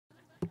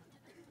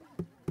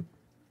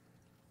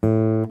I've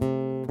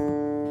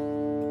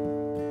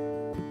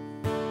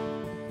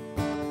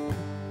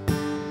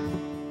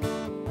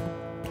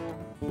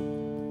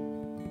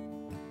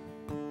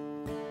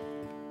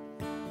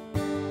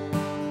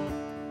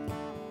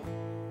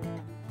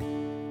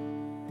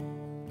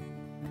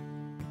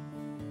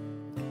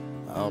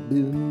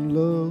been in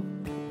love,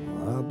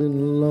 I've been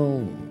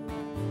alone.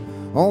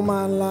 All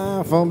my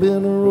life I've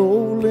been a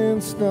rolling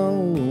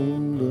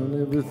stone,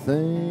 done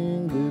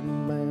everything that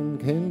man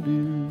can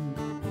do,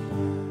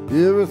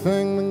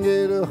 everything man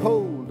get a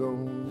hold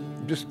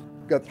on. Just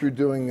got through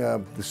doing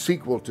the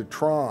sequel to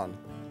Tron,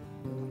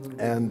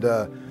 and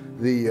the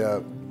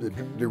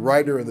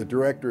writer and the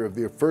director of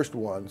the first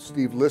one,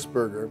 Steve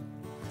Lisberger,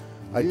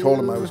 I told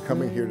him I was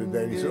coming here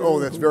today. He said, "Oh,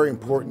 that's very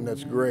important,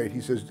 that's great."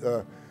 He says,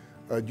 "Do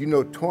you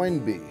know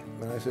Toynbee?"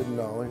 And I said,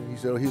 "No." And he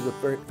said, "Oh, he's a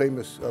very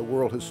famous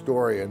world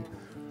historian."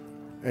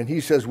 And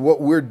he says,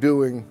 what we're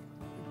doing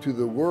to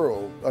the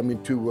world, I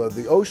mean to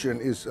the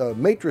ocean, is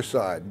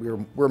matricide.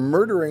 We're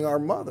murdering our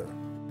mother.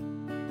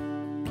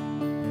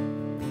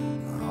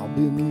 I've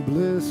been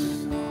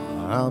blessed,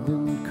 I've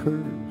been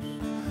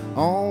cursed.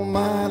 All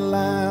my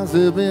lives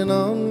have been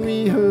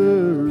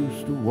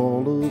unrehearsed. A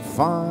wall of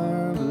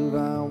fire that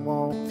I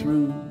walk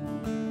through.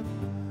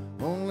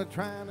 Only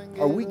trying to get.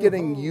 Are we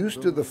getting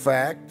used to the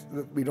fact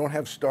that we don't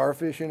have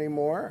starfish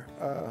anymore?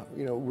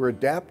 You know, we're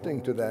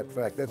adapting to that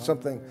fact. That's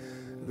something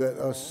that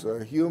us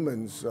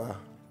humans,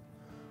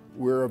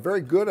 we're very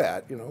good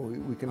at. You know,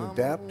 we can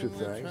adapt to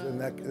things, and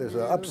there's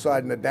an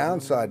upside and a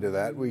downside to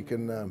that. We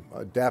can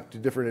adapt to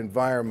different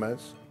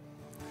environments,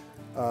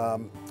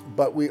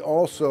 but we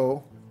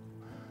also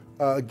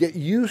get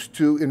used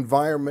to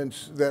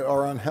environments that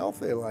are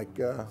unhealthy, like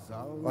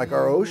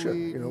our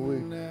ocean. You know,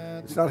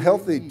 it's not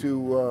healthy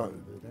to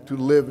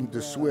live and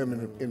to swim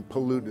in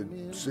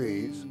polluted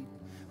seas.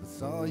 I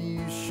saw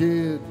you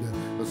shed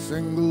a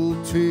single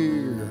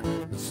tear,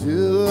 but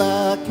still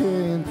I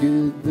can't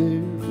get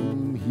there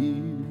from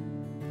here.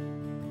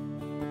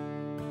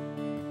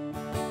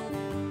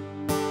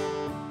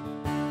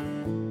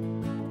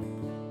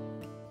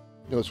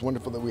 You know, it's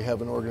wonderful that we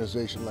have an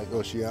organization like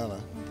Oceana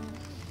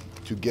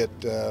to get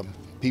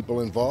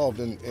people involved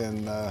in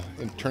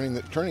turning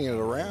it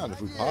around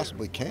if we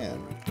possibly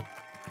can.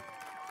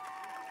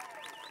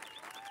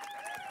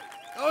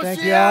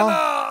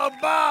 Oceana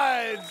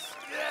abides.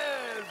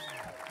 Yes.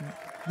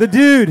 The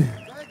dude.